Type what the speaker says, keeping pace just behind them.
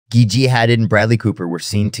Gigi Hadid and Bradley Cooper were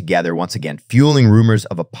seen together once again, fueling rumors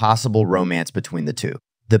of a possible romance between the two.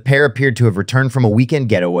 The pair appeared to have returned from a weekend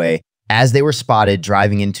getaway as they were spotted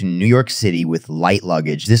driving into New York City with light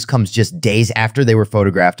luggage. This comes just days after they were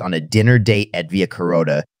photographed on a dinner date at Via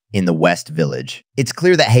Carota in the West Village. It's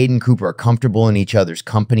clear that Hadid and Cooper are comfortable in each other's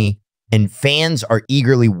company, and fans are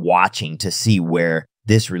eagerly watching to see where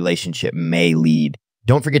this relationship may lead.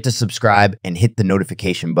 Don't forget to subscribe and hit the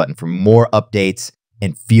notification button for more updates,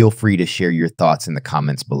 and feel free to share your thoughts in the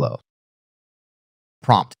comments below.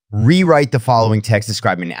 Prompt: rewrite the following text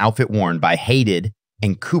describing an outfit worn by Hadid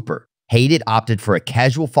and Cooper. Hadid opted for a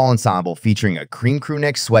casual fall ensemble featuring a cream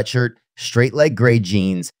crewneck sweatshirt, straight leg gray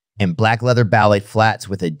jeans, and black leather ballet flats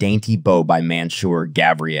with a dainty bow by Mansur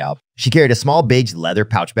Gavriel. She carried a small beige leather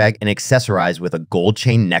pouch bag and accessorized with a gold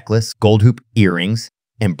chain necklace, gold hoop earrings,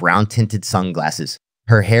 and brown tinted sunglasses.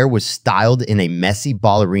 Her hair was styled in a messy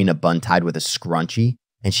ballerina bun tied with a scrunchie,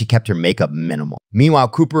 and she kept her makeup minimal. Meanwhile,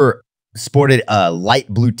 Cooper sported a light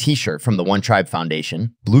blue t-shirt from the One Tribe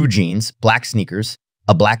Foundation, blue jeans, black sneakers,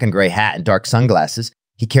 a black and gray hat, and dark sunglasses.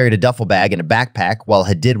 He carried a duffel bag and a backpack, while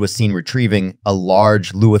Hadid was seen retrieving a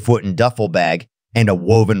large Louis Vuitton duffel bag and a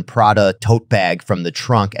woven Prada tote bag from the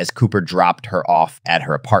trunk as Cooper dropped her off at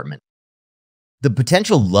her apartment. The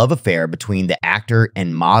potential love affair between the actor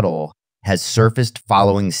and model has surfaced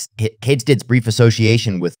following Kate Stid's brief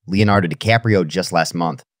association with Leonardo DiCaprio just last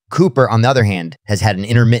month. Cooper, on the other hand, has had an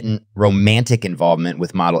intermittent romantic involvement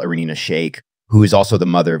with model Irina Shayk, who is also the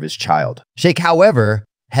mother of his child. Shayk, however,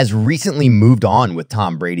 has recently moved on with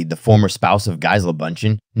Tom Brady, the former spouse of Gisele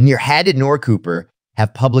Bündchen. Neither Hadid nor Cooper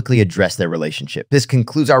have publicly addressed their relationship. This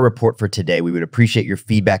concludes our report for today. We would appreciate your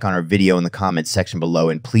feedback on our video in the comments section below,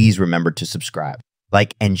 and please remember to subscribe,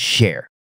 like, and share.